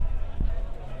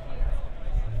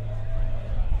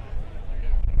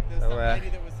lady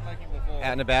that was smoking before.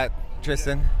 Out and about,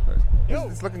 Tristan.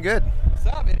 It's looking good. What's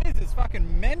up? It is. It's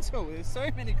fucking mental. There's so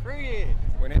many crew here.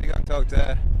 We need to go and talk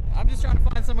to... I'm just trying to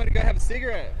find somewhere to go have a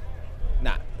cigarette.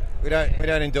 Nah. We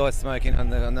don't endorse smoking on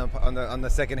the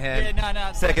second hand. Yeah,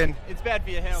 no. Second. It's bad for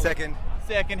your health.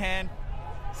 Second hand.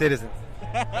 Citizens.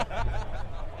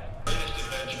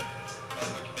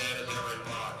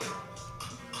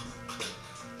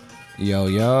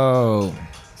 Yo.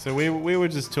 So we were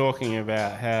just talking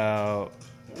about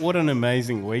what an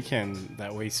amazing weekend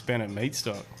that we spent at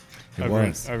Meatstock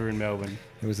over in Melbourne.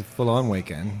 It was a full-on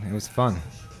weekend. It was fun.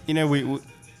 You know,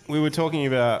 we were talking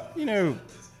about, you know,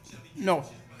 not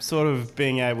sort of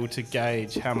being able to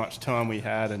gauge how much time we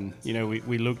had, and you know,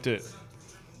 we looked at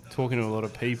talking to a lot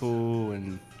of people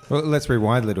and. Well, let's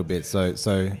rewind a little bit.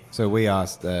 So we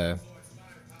asked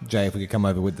Jay if we could come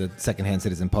over with the Secondhand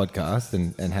Citizen podcast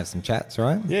and have some chats,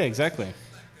 right? Yeah, exactly.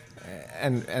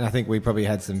 And I think we probably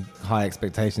had some high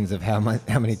expectations of how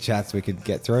many chats we could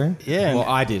get through. Yeah. Well,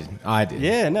 I did.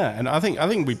 Yeah, no, and I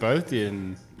think we both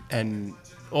did, and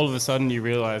all of a sudden you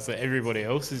realise that everybody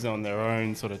else is on their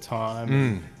own sort of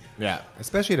time. Yeah,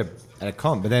 especially at a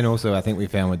comp. But then also I think we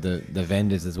found with the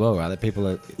vendors as well, right? That people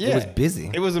it was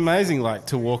busy. It was amazing, like,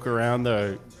 to walk around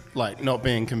though, like not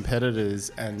being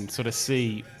competitors and sort of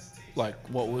see like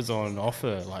what was on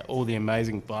offer, like all the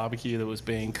amazing barbecue that was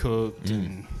being cooked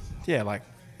and yeah, like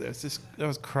that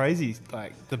was crazy.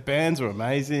 Like the bands were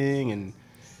amazing, and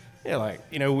yeah, like,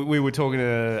 you know, we were talking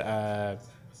to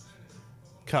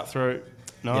Cutthroat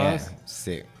Knives. Yeah,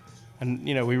 sick. And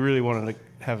you know, we really wanted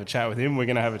to have a chat with him. We're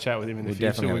going to have a chat with him in the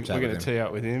future. We're going to tee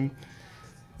up with him.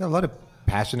 There's a lot of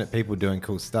passionate people doing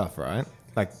cool stuff, right?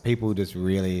 Like people just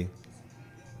really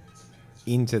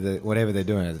into whatever they're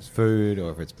doing, if it's food or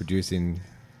if it's producing.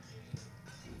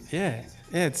 Yeah,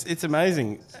 it's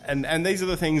amazing, and these are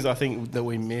the things I think that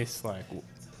we miss. Like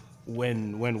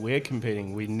when we're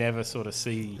competing, we never sort of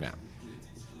see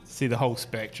the whole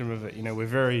spectrum of it. You know,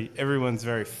 everyone's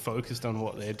very focused on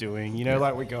what they're doing. You know,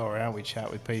 like we go around, we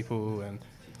chat with people,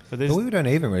 but we don't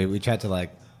even really. We chat to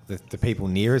like the people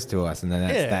nearest to us, and then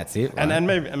that's it. Right? And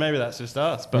maybe that's just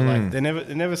us, but like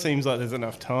it never seems like there's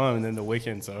enough time, and then the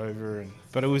weekend's over.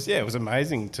 But it was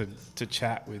amazing to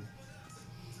chat with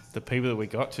the people that we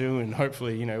got to, and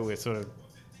hopefully, you know, we're sort of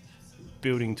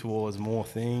building towards more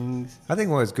things. I think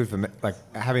what was good for me, like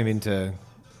having been to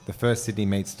the first Sydney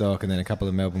Meatstock and then a couple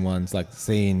of Melbourne ones, like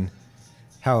seeing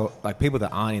how like people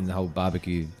that aren't in the whole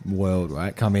barbecue world,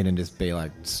 right, come in and just be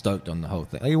like stoked on the whole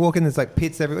thing. Like, you walk in, there's like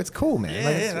pits everywhere. It's cool, man.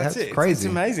 Yeah, that's it. Crazy.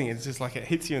 It's amazing. It's just like it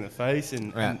hits you in the face,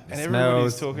 and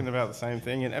everybody's talking about the same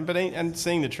thing, and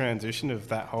seeing the transition of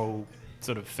that whole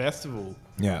sort of festival,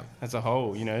 as a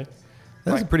whole, you know.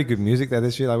 There was some pretty good music there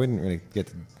this year. I wouldn't really get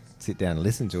to sit down and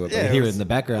listen to it, but hear it in the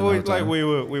background. We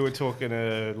were talking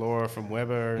to Laura from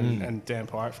Weber and Dan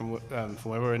Pike from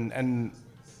Weber, and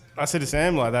I said to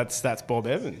Sam, like, that's Bob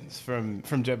Evans from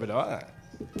Jebediah.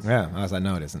 Yeah, I was like,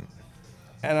 no, it isn't.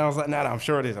 And I was like, no, I'm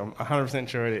sure it is. I'm 100%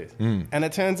 sure it is. And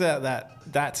it turns out that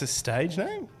that's a stage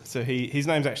name. So his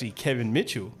name's actually Kevin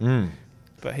Mitchell,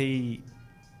 but he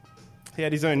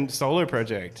had his own solo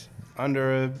project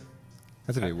under a.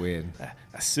 That's a bit weird.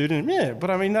 A pseudonym, yeah. But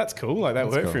I mean, that's cool. Like that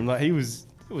worked for him. Like it was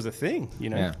a thing,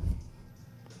 you know. Yeah.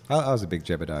 I was a big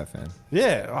Jebediah fan.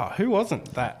 Yeah. Oh, who wasn't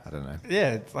that? I don't know.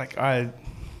 Yeah, it's like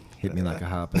hit me like a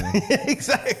harpoon.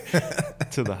 Exactly.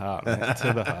 To the heart, man.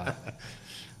 To the heart.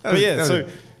 But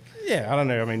yeah, I don't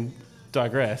know. I mean,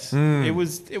 digress. It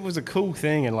was a cool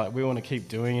thing, and like we want to keep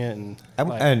doing it,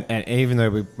 and even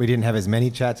though we didn't have as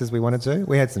many chats as we wanted to,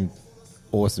 we had some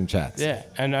awesome chats. Yeah,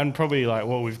 and probably like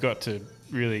what we've got to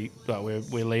really like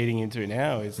we're leading into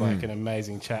now is like an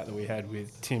amazing chat that we had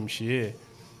with Tim Shear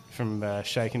from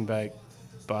Shake and Bake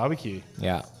Barbecue.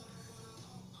 Yeah,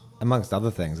 amongst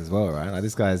other things as well, right? Like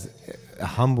this guy's a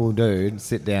humble dude,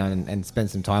 sit down and spend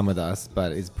some time with us,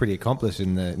 but is pretty accomplished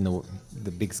in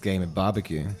the big scheme of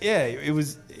barbecue. Yeah, it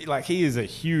was like he is a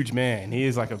huge man. He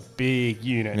is like a big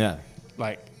unit. Yeah,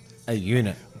 like a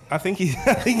unit. I think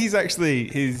he's actually,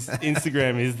 his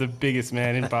Instagram is the biggest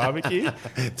man in barbecue.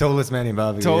 Tallest man in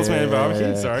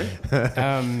barbecue. Sorry.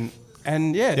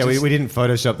 And we didn't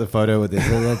Photoshop the photo with this.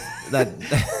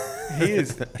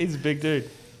 He's a big dude,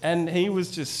 and he was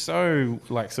just so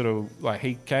like sort of like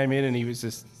he came in and he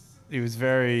was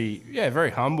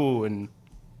very humble. And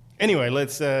anyway,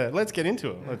 let's get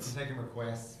into it. Let's take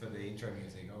requests for the intro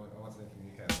music. I want something from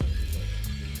you guys.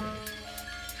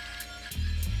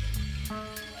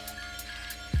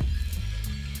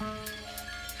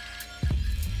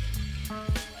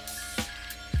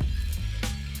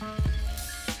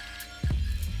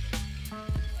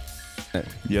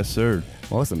 Yes, sir.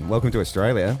 Awesome. Welcome to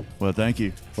Australia. Well, thank you.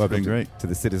 It's Welcome been great. to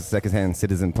the Secondhand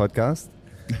Citizen podcast.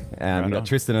 Right We've got on.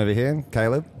 Tristan over here,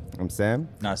 Caleb. I'm Sam.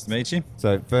 Nice to meet you.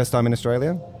 So, first time in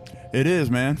Australia? It is,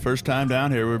 man. First time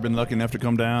down here. We've been lucky enough to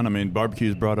come down. I mean,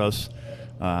 barbecue's brought us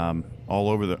all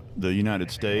over the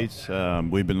United States.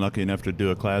 We've been lucky enough to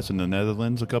do a class in the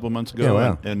Netherlands a couple months ago. Yeah,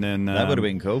 wow. And then That would have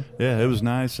been cool. Yeah, it was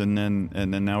nice. And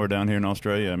then now we're down here in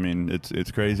Australia. I mean,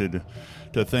 it's crazy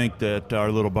to think that our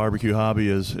little barbecue hobby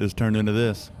is turned into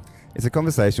this. It's a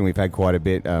conversation we've had quite a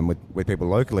bit with people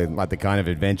locally, like the kind of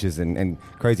adventures and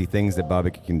crazy things that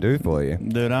barbecue can do for you.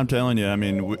 Dude, I'm telling you, I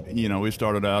mean, we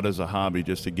started out as a hobby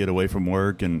just to get away from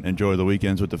work and enjoy the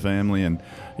weekends with the family. And,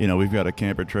 we've got a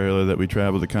camper trailer that we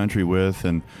travel the country with.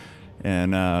 And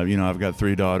I've got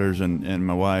 3 daughters and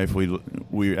my wife.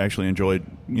 We actually enjoyed,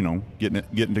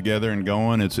 getting together and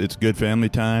going. It's good family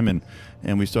time.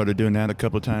 And we started doing that a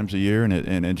couple of times a year, and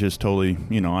it just totally,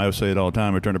 I always say it all the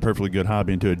time, it turned a perfectly good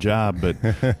hobby into a job, but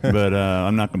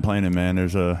I'm not complaining, man.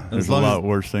 There's a lot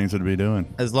worse things to be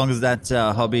doing. As long as that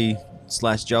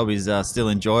hobby/job is still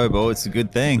enjoyable, it's a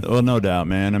good thing. Well, no doubt,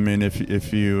 man. I mean, if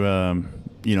you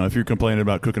if you're complaining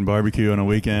about cooking barbecue on a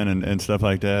weekend and stuff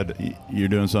like that, you're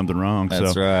doing something wrong.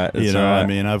 That's so, right. That's right. I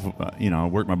mean, I've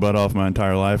worked my butt off my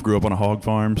entire life. Grew up on a hog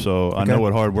farm, so I know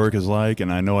what hard work is like,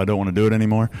 and I know I don't want to do it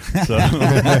anymore. So,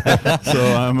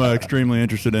 so I'm extremely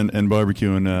interested in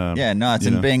barbecuing. Yeah, nice.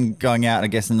 And going out, I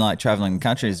guess, and like traveling the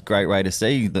country is a great way to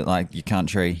see that, like, your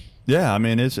country. Yeah, I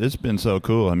mean, it's been so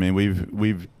cool. I mean,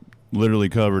 we've literally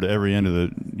covered every end of the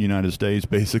United States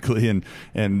basically, and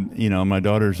my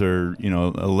daughters are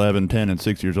 11, 10, and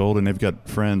 6 years old, and they've got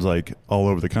friends like all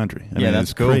over the country. I mean,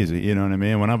 that's it's cool. crazy. You know what I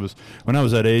mean? When I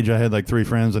was that age, I had like 3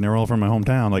 friends, and they were all from my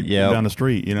hometown, like down the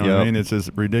street. You know what I mean? It's just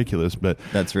ridiculous, but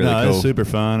that's really cool. It's super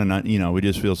fun, and we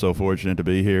just feel so fortunate to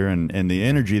be here, and the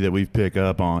energy that we've picked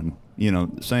up on.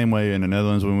 Same way in the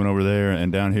Netherlands when we went over there,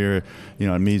 and down here, at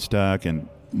Meatstock, and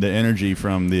the energy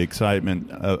from the excitement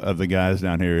of the guys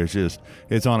down here is just,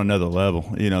 it's on another level.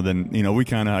 We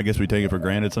kind of, I guess we take it for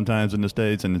granted sometimes in the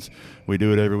States, and we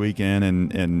do it every weekend,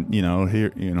 and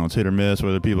here, it's hit or miss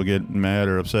whether people get mad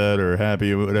or upset or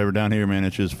happy or whatever. Down here, man,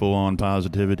 it's just full on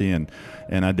positivity, and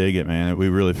I dig it, man. We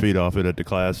really feed off it at the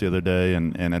class the other day,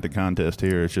 and at the contest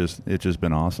here. It's just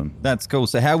been awesome. That's cool.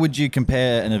 So how would you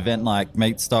compare an event like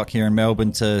Meatstock here in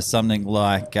Melbourne to something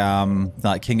like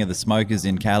King of the Smokers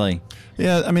in Cali?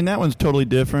 Yeah, I mean, that one's totally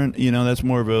different. That's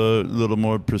more of a little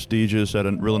more prestigious at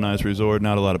a really nice resort,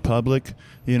 not a lot of public,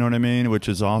 you know what I mean, which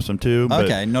is awesome too.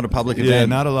 Okay, not a public event. Yeah,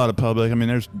 not a lot of public. I mean,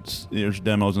 there's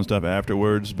demos and stuff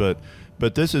afterwards, but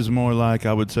this is more like,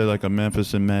 I would say, like a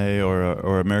Memphis in May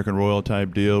or American Royal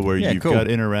type deal where you've got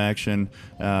interaction.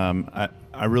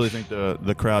 I really think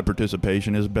the crowd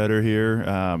participation is better here.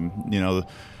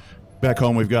 Back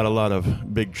home, we've got a lot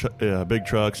of big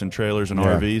trucks and trailers and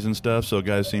RVs and stuff. So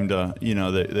guys seem to,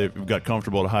 they've got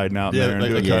comfortable to hiding out in there and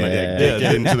they do kind of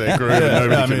get into their groove and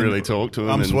nobody can really talk to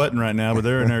them. I'm sweating right now, but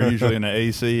they're in there usually in the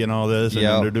AC and all this,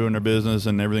 and they're doing their business,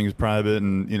 and everything's private,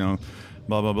 and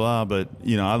blah blah blah. But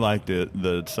I like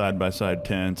the side by side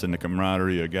tents and the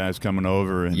camaraderie of guys coming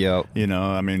over, and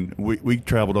I mean, we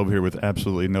traveled over here with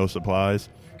absolutely no supplies.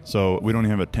 So we don't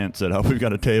even have a tent set up. We've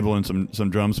got a table and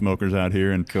some drum smokers out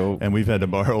here, and and we've had to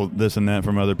borrow this and that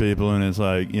from other people, and it's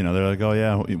like, they're like, oh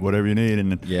yeah, whatever you need,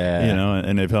 and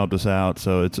and they've helped us out.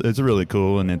 So it's really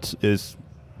cool, and it's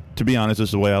to be honest,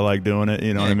 it's the way I like doing it.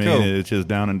 You know what I mean? Cool. It's just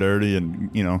down and dirty,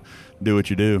 and do what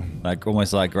you do, like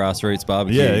almost like grassroots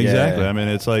barbecue. Yeah, exactly. I mean,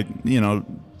 it's like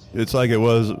it's like it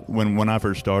was when I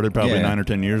first started, probably 9 or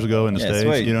 10 years ago in the States.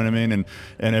 Sweet. You know what I mean?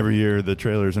 And every year the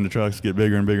trailers and the trucks get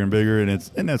bigger and bigger and bigger,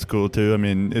 and that's cool too. I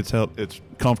mean, it's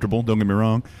comfortable. Don't get me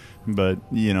wrong, but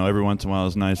every once in a while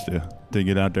it's nice to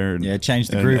get out there and change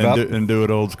the groove up and do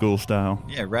it old school style.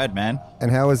 Yeah, rad, man.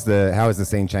 And how has the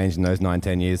scene changed in those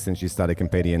 9-10 years since you started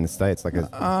competing in the States?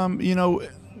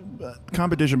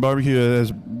 Competition barbecue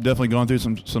has definitely gone through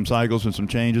some cycles and some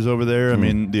changes over there. I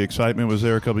mean, the excitement was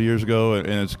there a couple of years ago,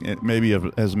 and it maybe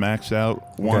has maxed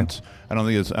out once. I don't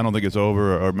think it's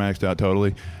over or maxed out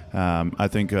totally. I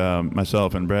think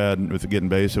myself and Brad, with Getting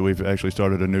Basic, we've actually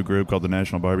started a new group called the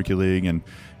National Barbecue League, and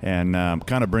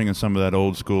kind of bringing some of that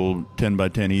old school 10 by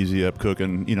 10 easy up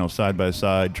cooking, side by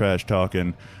side trash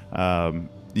talking.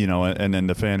 you know, and then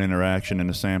the fan interaction and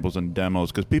the samples and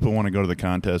demos, because people want to go to the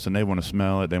contest and they want to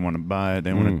smell it, they want to buy it,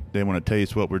 they want to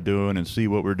taste what we're doing and see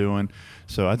what we're doing.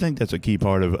 So I think that's a key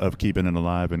part of keeping it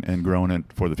alive and growing it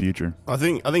for the future. I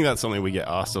think that's something we get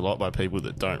asked a lot by people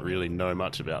that don't really know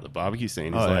much about the barbecue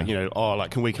scene. It's like, you know,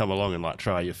 like, can we come along and like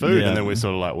try your food? Yeah. And then we're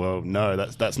sort of like, well, no,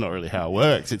 that's not really how it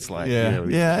works. It's like, Yeah, you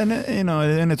know, and you know,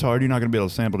 and it's hard. You're not going to be able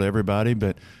to sample to everybody,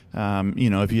 but you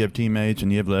know, if you have teammates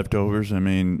and you have leftovers, I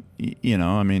mean, you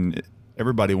know, I mean,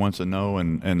 everybody wants to know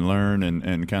and learn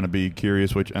and kind of be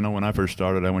curious. Which I know when I first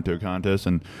started, I went to a contest,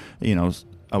 and you know,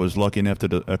 I was lucky enough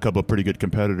that a couple of pretty good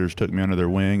competitors took me under their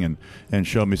wing and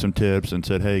showed me some tips and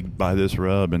said, hey, buy this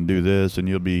rub and do this, and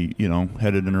you'll be, you know,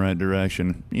 headed in the right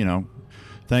direction. You know,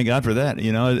 thank God for that.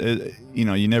 You know, you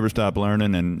know, you never stop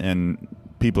learning, and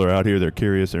people are out here, they're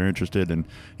curious, they're interested, and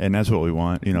that's what we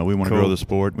want. You know, we want to grow the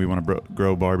sport, we want to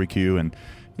grow barbecue, and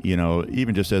you know,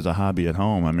 even just as a hobby at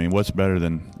home. I mean, what's better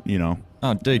than, you know,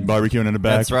 barbecuing in the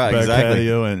back, That's right, back exactly.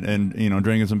 patio and you know,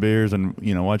 drinking some beers and,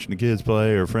 you know, watching the kids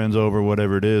play or friends over,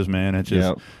 whatever it is, man. It's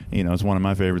just, you know, it's one of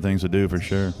my favorite things to do for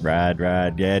sure. Rad.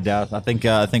 Yeah, Darth, I think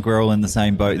we're all in the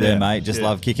same boat there, mate. Just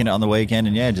love kicking it on the weekend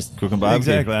and just cooking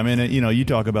barbecue. Exactly. I mean, you know, you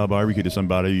talk about barbecue to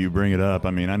somebody, you bring it up. I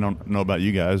mean, I don't know about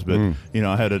you guys, but you know,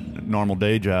 I had a normal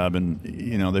day job, and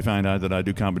you know, they find out that I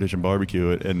do competition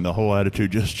barbecue, and the whole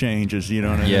attitude just changes. You know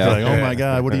what I mean? Yeah. It's like, oh my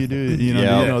God, what do you do? You know,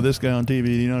 do you know this guy on TV?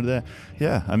 Do you know that?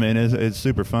 Yeah. I mean, it's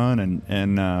super fun,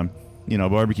 and you know,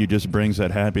 barbecue just brings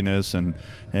that happiness, and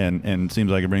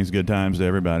seems like it brings good times to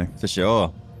everybody. For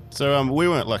sure. So we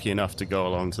weren't lucky enough to go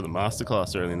along to the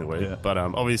masterclass early in the week, but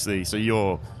obviously, so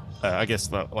you're, I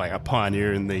guess, like a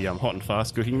pioneer in the hot and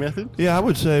fast cooking method. Yeah, I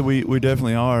would say we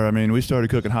definitely are. I mean, we started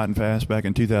cooking hot and fast back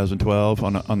in 2012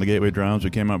 on the Gateway Drums. We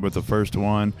came up with the first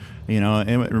one, you know,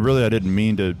 and really I didn't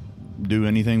mean to do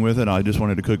anything with it. I just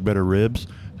wanted to cook better ribs.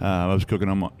 I was cooking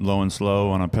them low and slow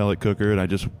on a pellet cooker, and I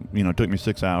just, you know, it took me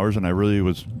 6 hours, and I really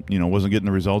was, you know, wasn't getting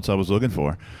the results I was looking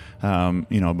for. You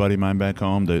know, a buddy of mine back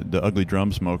home, the Ugly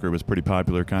Drum Smoker was pretty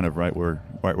popular, kind of right where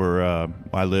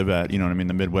I live at. You know what I mean?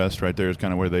 The Midwest, right there, is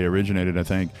kind of where they originated, I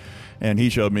think. And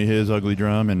he showed me his Ugly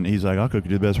Drum, and he's like, "I'll cook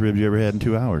you the best ribs you ever had in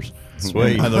 2 hours."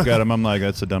 Sweet. And I look at him, I'm like,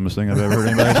 "That's the dumbest thing I've ever heard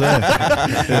anybody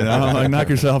say." You know, I'm like, "Knock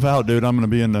yourself out, dude. I'm going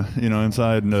to be in the, you know,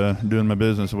 inside and doing my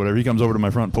business or whatever." He comes over to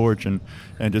my front porch and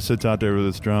just sits out there with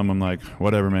his drum. I'm like,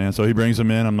 "Whatever, man." So he brings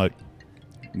him in. I'm like,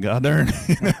 God darn.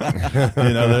 You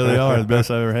know, there they are, the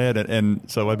best I ever had. And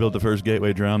so I built the first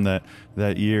Gateway Drum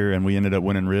that year, and we ended up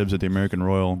winning ribs at the American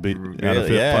Royal, beat out of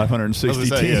 560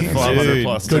 teams. 500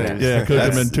 plus teams. Cooked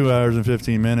them in 2 hours and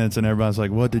 15 minutes, and everybody's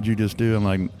like, "What did you just do?" I'm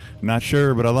like, "Not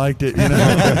sure, but I liked it." You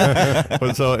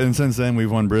know. And since then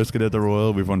we've won brisket at the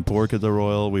Royal, we've won pork at the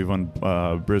Royal, we've won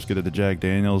brisket at the Jack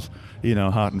Daniels. You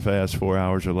know, hot and fast, 4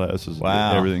 hours or less.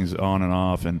 Everything's on and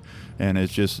off, and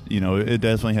it's just, you know, it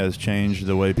definitely has changed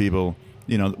the way people.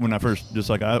 You know, when I first, just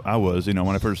like I was, you know,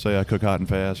 when I first say I cook hot and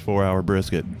fast, 4 hour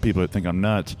brisket, people think I'm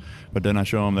nuts. But then I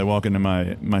show them, they walk into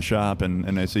my shop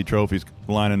and they see trophies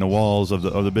lining the walls of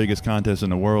the biggest contest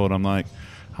in the world. I'm like,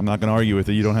 I'm not going to argue with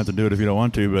it. You don't have to do it if you don't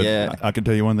want to, but I can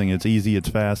tell you one thing: it's easy, it's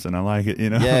fast, and I like it. You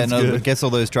know, it gets all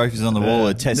those trophies on the wall,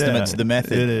 a testament to the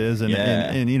method. It is,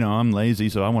 and you know, I'm lazy,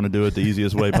 so I want to do it the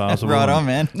easiest way possible. Right on,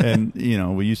 man. And you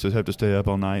know, we used to have to stay up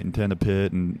all night and tend a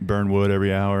pit and burn wood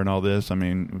every hour and all this. I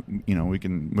mean, you know, we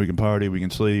can party, we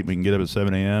can sleep, we can get up at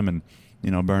 7 a.m. and,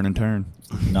 you know, burn and turn.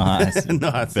 Nice,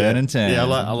 burn and turn. Yeah,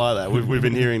 I like that. We've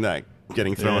been hearing that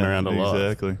getting thrown around a lot.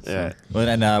 Exactly. Yeah. Well,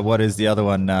 and what is the other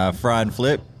one? Fry and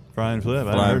flip. Fry and flip.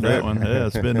 I heard that one. Yeah,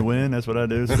 spin to win. That's what I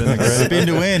do. Spin to grab. Spin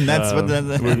to win. That's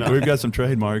what we've got some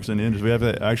trademarks in the industry. We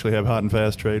actually have hot and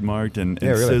fast trademarked, and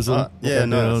really? sizzle. Yeah, you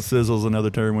know, nice. Sizzle's another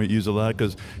term we use a lot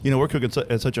because, you know, we're cooking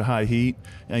at such a high heat,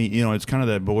 and you know, it's kind of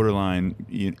that borderline,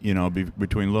 you know,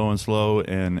 between low and slow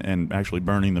and actually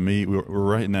burning the meat. We're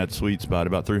right in that sweet spot,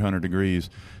 about 300 degrees.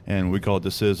 And we call it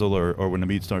the sizzle, or when the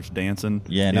meat starts dancing.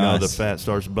 Yeah, you know, nice. the fat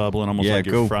starts bubbling, almost like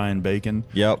you're frying bacon.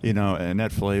 Yep. You know, and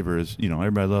that flavor is, you know,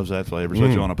 everybody loves that flavor,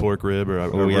 especially on a pork rib or a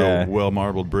real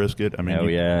well-marbled brisket. I mean,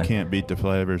 you can't beat the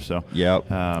flavor. So,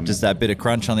 just that bit of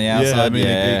crunch on the outside. Yeah, I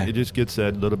mean, it just gets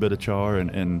that little bit of char,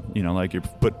 and you know, like you're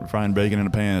frying bacon in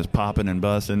a pan, it's popping and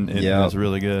busting, and it's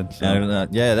really good. So.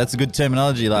 That's a good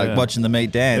terminology, like watching the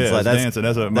meat dance. Yeah, like that's dancing.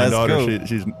 That's what my daughter. Cool.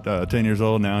 She's 10 years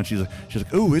old now, and she's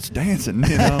like, "Ooh, it's dancing!"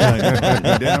 You know, like,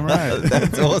 you're damn right.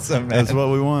 That's awesome, man. That's what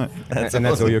we want. That's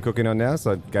all you're cooking on now.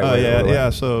 So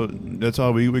So that's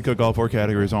all we cook all 4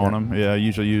 categories on them. Yeah, I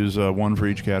usually use one for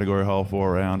each category, all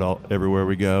 4 around everywhere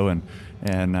we go, and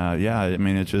I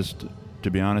mean, it's just,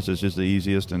 to be honest, it's just the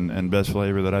easiest and best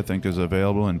flavor that I think is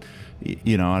available. And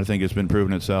I think it's been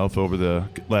proven itself over the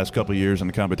last couple of years in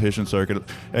the competition circuit.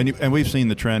 And we've seen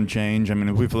the trend change. I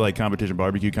mean, we feel like competition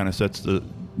barbecue kind of sets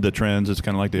the trends. It's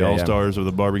kind of like the all-stars of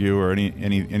the barbecue or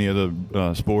any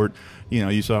other sport.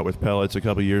 You saw it with pellets a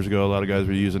couple of years ago. A lot of guys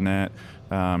were using that.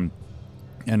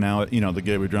 And now, the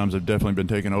gateway drums have definitely been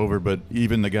taken over, but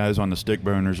even the guys on the stick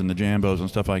burners and the Jambos and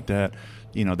stuff like that,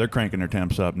 they're cranking their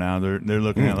temps up now. They're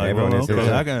looking at like, well,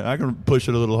 okay, I can push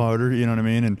it a little harder, you know what I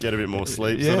mean? And get a bit more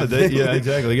sleep. Yeah,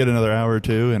 exactly. They get another hour or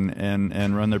two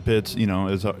and run their pits,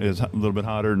 is a little bit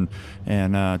hotter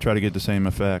and try to get the same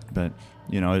effect. But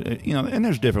and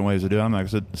there's different ways to do it. I'm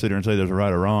not going to sit here and say there's a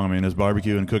right or wrong. I mean, it's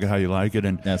barbecue and cook it how you like it.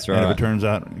 And that's right. And if it turns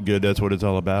out good, that's what it's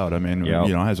all about. I mean,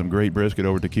 I had some great brisket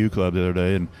over at the Q Club the other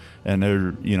day, and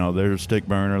they're stick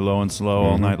burner, low and slow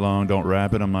all night long. Don't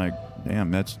wrap it. I'm like,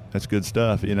 damn, that's good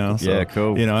stuff, So, yeah,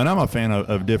 cool. And I'm a fan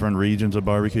of different regions of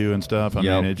barbecue and stuff. I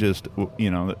mean, it just,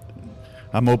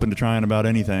 I'm open to trying about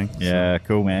anything. Yeah,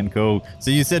 cool, man, cool. So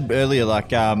you said earlier,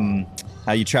 like,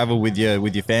 how you travel with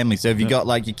your family. So have you got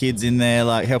like your kids in there,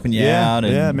 like helping you out?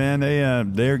 And yeah, man,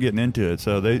 they're getting into it.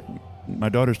 So my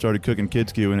daughter started cooking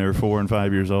kids Q when they were 4 and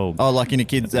 5 years old. Oh, like in a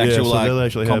kids actual so they'll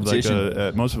actually competition? have like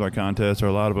at most of our contests, or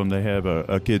a lot of them, they have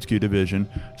a kids Q division.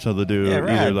 So they'll do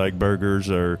either like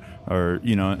burgers or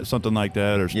something like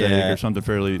that, or steak or something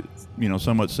fairly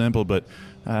somewhat simple, but.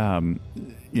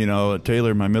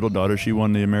 Taylor, my middle daughter, she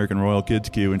won the American Royal Kids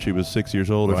Q when she was 6 years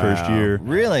old her first year.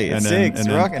 Really? And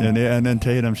then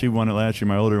Tatum, she won it last year.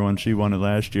 My older one, she won it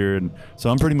last year. And so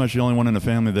I'm pretty much the only one in the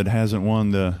family that hasn't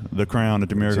won the crown at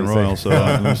the American Royal. So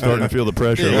I'm starting to feel the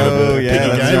pressure a little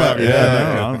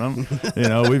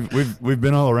bit. We've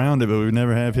been all around it, but we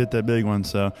never have hit that big one.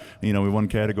 So, we won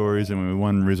categories and we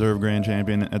won Reserve Grand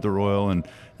Champion at the Royal. And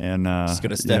just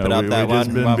gonna step it up that one. We've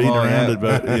just been beating around it,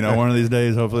 but one of these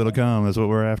days, hopefully it'll come. That's what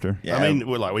we're after. Yeah. I mean,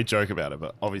 we joke about it,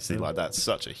 but obviously, like that's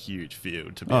such a huge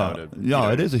field to be able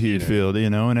to. It is a huge field,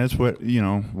 and that's what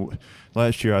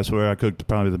last year I swear I cooked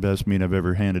probably the best meat I've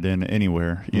ever handed in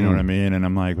anywhere. You know what I mean? And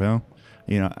I'm like, well,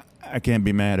 I can't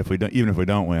be mad if we don't, even if we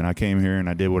don't win. I came here and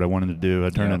I did what I wanted to do. I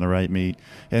turned in the right meat,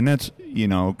 and that's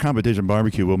competition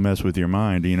barbecue will mess with your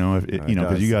mind.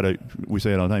 Because you got to. We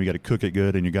say it all the time. You got to cook it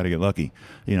good, and you got to get lucky.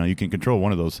 You can control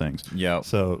one of those things. Yeah.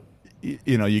 So.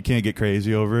 You can't get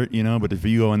crazy over it, but if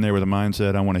you go in there with a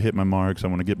mindset, I want to hit my marks, I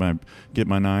want to get my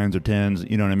 9s or 10s,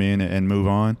 you know what I mean, and move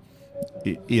on.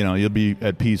 You'll be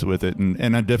at peace with it,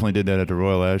 and I definitely did that at the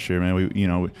Royal last year, man.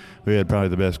 We had probably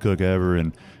the best cook ever,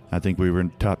 and I think we were in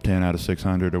top 10 out of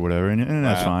 600 or whatever, and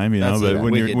that's fine, But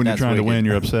when you're trying to win,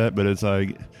 you're upset, but it's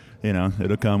like.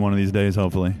 It'll come one of these days,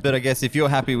 hopefully. But I guess if you're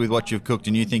happy with what you've cooked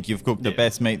and you think you've cooked the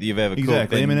best meat that you've ever cooked,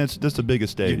 exactly. I mean, that's the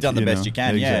biggest stage. You've done the best you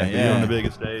can. Exactly. You're on the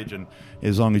biggest stage, and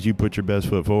as long as you put your best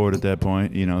foot forward at that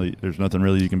point, there's nothing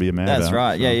really you can be mad about. That's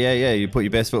right. So. Yeah. You put your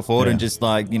best foot forward and just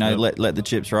let the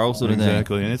chips roll, sort of thing.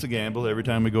 Exactly, and it's a gamble. Every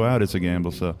time we go out, it's a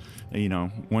gamble. So,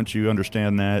 once you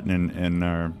understand that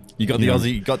and you got the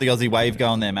Aussie wave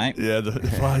going there, mate. Yeah, the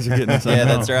flies are getting us. Yeah,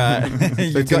 that's right.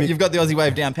 you've got the Aussie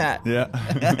wave down pat. Yeah.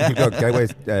 You've got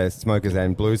Gateway Smokers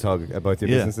and Blues Hog at both your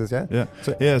businesses,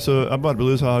 yeah? So I bought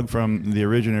Blues Hog from the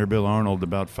originator, Bill Arnold,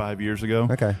 about 5 years ago.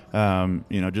 Okay.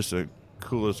 Just a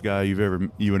coolest guy you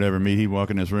would ever meet. He'd walk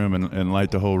in this room and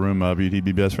light the whole room up. He'd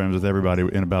be best friends with everybody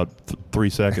in about 3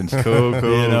 seconds. Cool.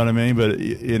 You know what I mean? But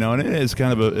and it's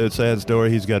kind of a sad story.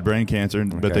 He's got brain cancer,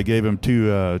 but they gave him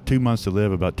 2 months to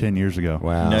live about 10 years ago.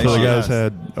 Wow. So the guy's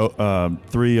had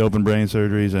 3 open brain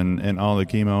surgeries and all the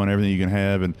chemo and everything you can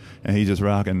have, and he's just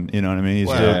rocking. You know what I mean? He's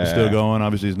still going.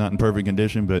 Obviously, he's not in perfect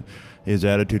condition, but his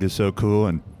attitude is so cool,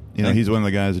 and he's one of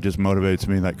the guys that just motivates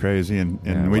me like crazy,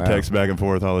 and we text back and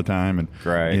forth all the time, and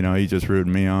great. He's just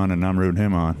rooting me on, and I'm rooting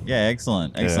him on. Yeah,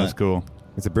 excellent. Yeah, that's cool.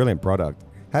 It's a brilliant product.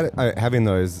 Having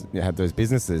those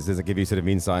businesses, does it give you sort of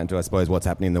insight into, I suppose, what's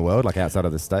happening in the world, like outside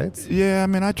of the States? Yeah, I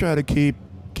mean, I try to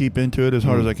keep into it as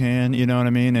hard as I can. You know what I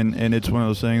mean? And it's one of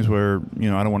those things where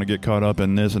I don't want to get caught up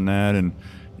in this and that, and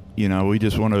we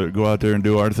just want to go out there and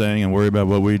do our thing and worry about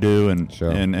what we do and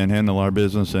handle our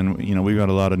business. And, we've got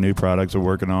a lot of new products we're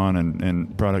working on,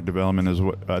 and product development is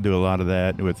what I do a lot of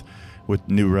that with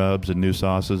new rubs and new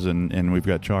sauces, and we've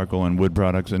got charcoal and wood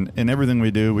products, and everything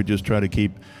we do, we just try to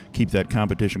keep that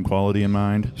competition quality in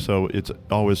mind. So it's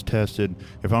always tested.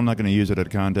 If I'm not going to use it at a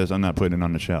contest, I'm not putting it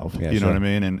on the shelf. Yeah, you know what I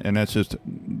mean? And that's just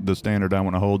the standard I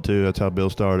want to hold to. That's how Bill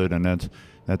started, and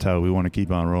that's how we want to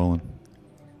keep on rolling.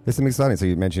 There's some exciting. So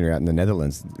you mentioned you're out in the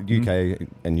Netherlands. UK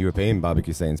and European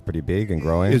barbecue scene is pretty big and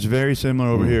growing. It's very similar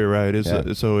over here, right?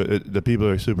 The people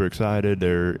are super excited.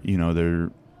 They're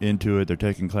into it. They're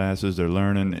taking classes. They're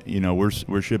learning. You know,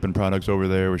 we're shipping products over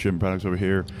there. We're shipping products over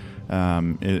here.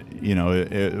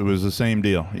 It was the same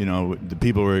deal. You know, the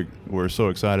people were so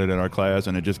excited at our class,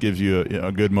 and it just gives you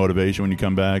a good motivation when you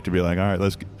come back to be like, all right,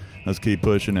 let's keep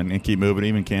pushing and keep moving.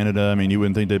 Even Canada, I mean, you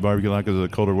wouldn't think they barbecue like it was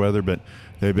the colder weather, but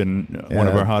they've been one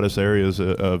of our hottest areas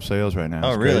of sales right now. Oh,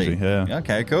 It's really? crazy. Yeah.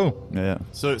 Okay, cool. Yeah.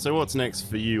 So what's next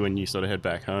for you when you sort of head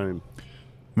back home?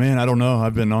 Man, I don't know.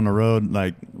 I've been on the road.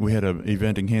 Like, we had an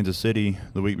event in Kansas City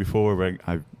the week before where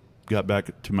I got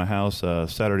back to my house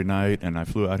Saturday night, and I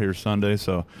flew out here Sunday.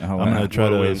 So I'm going to try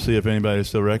to see if anybody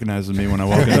still recognizes me when I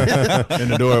walk in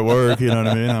the door at work. You know what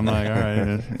I mean? I'm like, all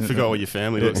right. Forgot what your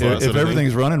family looks like. If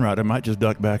everything's running right, I might just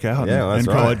duck back out and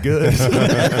right. call it good.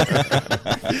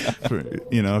 For,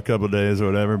 a couple of days or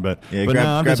whatever. But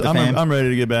grab the fam. I'm ready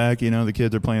to get back. You know, the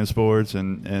kids are playing sports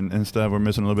and stuff. We're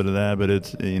missing a little bit of that, but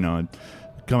it's,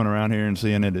 coming around here and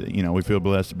seeing it, we feel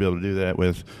blessed to be able to do that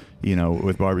with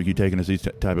barbecue taking us these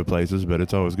type of places, but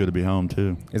it's always good to be home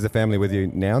too. Is the family with you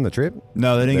now on the trip?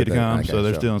 No, they didn't get to come, okay, so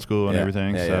they're sure. still in school and Yeah,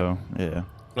 everything. yeah, So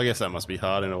I guess that must be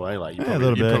hard in a way. Like, you a probably,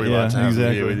 little you'd bit, probably like to have them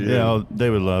exactly. here with you. Yeah, they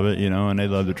would love it, and they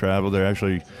love to travel. They're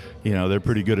actually, they're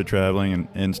pretty good at traveling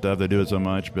and stuff. They do it so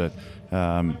much, but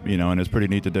and it's pretty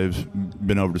neat that they've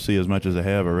been over to see as much as they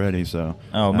have already. So,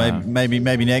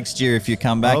 maybe next year if you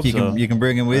come back, hope you so. can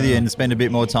bring them with you and spend a bit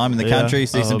more time in the country,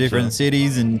 see I some hope different so.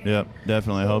 cities, and Yep,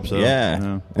 definitely hope so. yeah,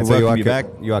 And we'll so welcome you back.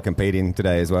 you are competing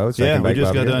today as well? Yeah, we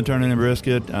just got barbecue? done turning in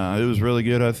brisket. It was really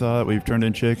good, I thought. We've turned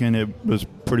in chicken. It was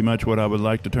pretty much what I would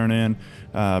like to turn in.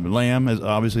 Lamb is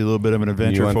obviously a little bit of an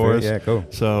adventure one for for us. you? Yeah, cool.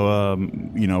 So,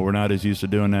 we're not as used to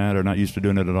doing that, or not used to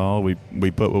doing it at all. We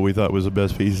put what we thought was the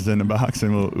best pieces in the box,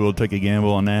 and we'll take a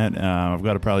gamble on that. I've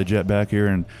got to probably jet back here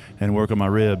and work on my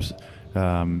ribs.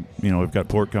 We've got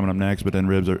pork coming up next, but then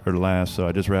ribs are last. So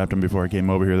I just wrapped them before I came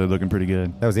over here. They're looking pretty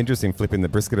good. That was interesting, flipping the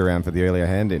brisket around for the earlier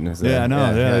hand-in. So, Yeah, I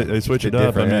know. They switch it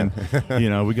up. I mean,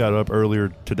 different, we got up earlier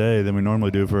today than we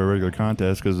normally do for a regular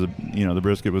contest because the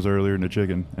brisket was earlier than the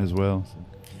chicken as well.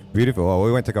 Beautiful. Well,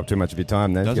 we won't take up too much of your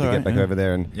time then. That's Got to all get right, back yeah. over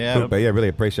there and Yeah. But really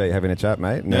appreciate you having a chat,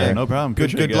 mate. And, Yeah, no problem. Good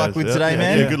Appreciate it, luck guys. with Yeah. today,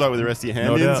 man. Yeah, good luck with the rest of your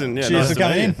No hand-ins. doubt. And yeah, Cheers nice for to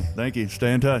coming meet in. Thank you.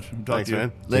 Stay in touch. Talk Thanks, to you.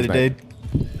 man. Later, Cheers, mate.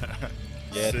 dude.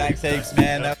 Yeah, thanks heaps,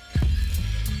 man.